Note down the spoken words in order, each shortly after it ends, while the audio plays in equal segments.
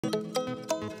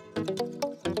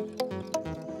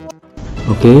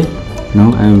Okay,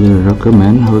 now I will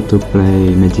recommend how to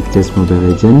play Magic Chess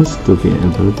Mobile Legends to be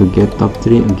able to get top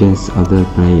 3 against other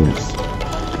players.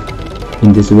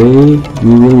 In this way,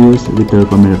 we will use Little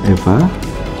Commander Eva,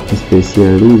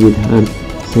 especially with her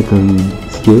second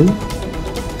skill,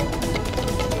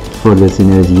 for the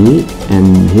synergy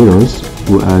and heroes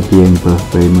who are being buffed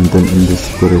by Mountain in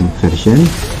this current version.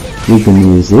 We can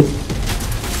use it.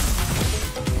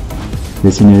 The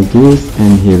synergies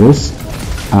and heroes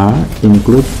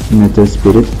include Nature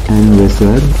Spirit and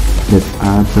Wrestler that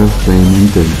are buffed by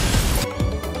Mountain.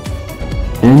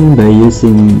 And by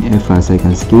using Eva's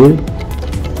second skill,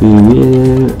 we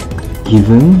will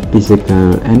given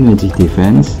physical and magic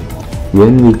defense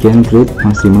when we can create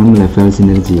maximum level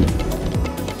synergy.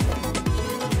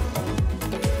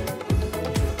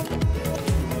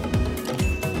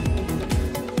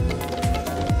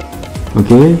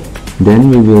 Okay, then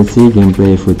we will see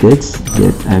gameplay footage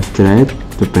that I've tried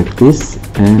to practice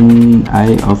and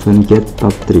I often get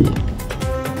top 3.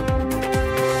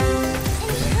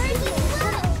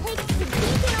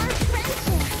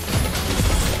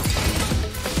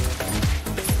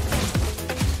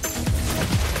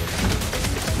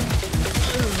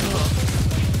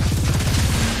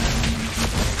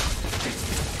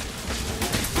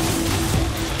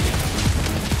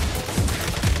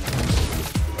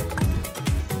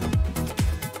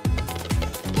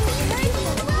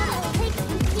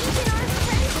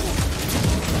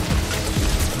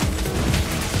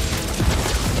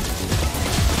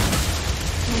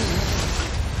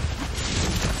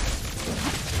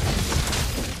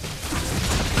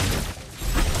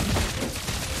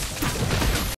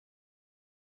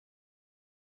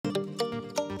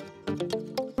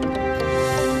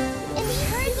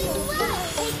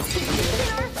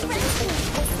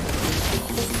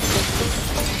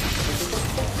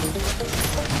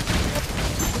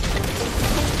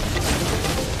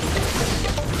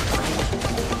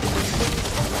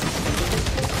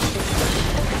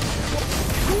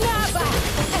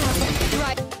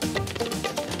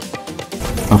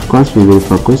 Of course, we will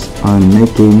focus on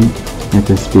making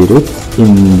Nature Spirit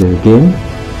in the game.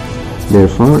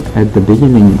 Therefore, at the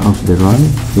beginning of the run,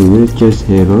 we will choose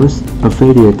heroes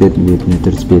affiliated with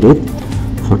Nature Spirit.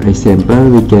 For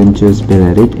example, we can choose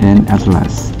Bellaric and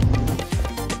Atlas.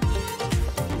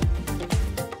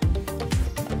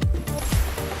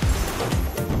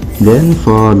 Then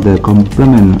for the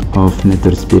complement of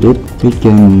Nature Spirit, we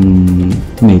can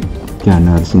make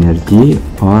Gunner Synergy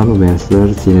or Wrestler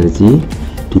Synergy,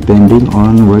 depending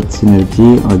on what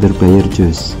synergy other player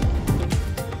choose.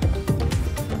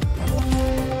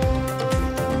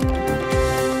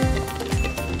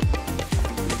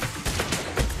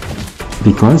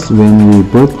 Because when we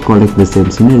both collect the same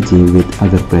synergy with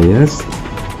other players,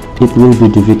 it will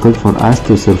be difficult for us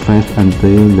to survive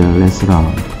until the last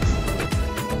round.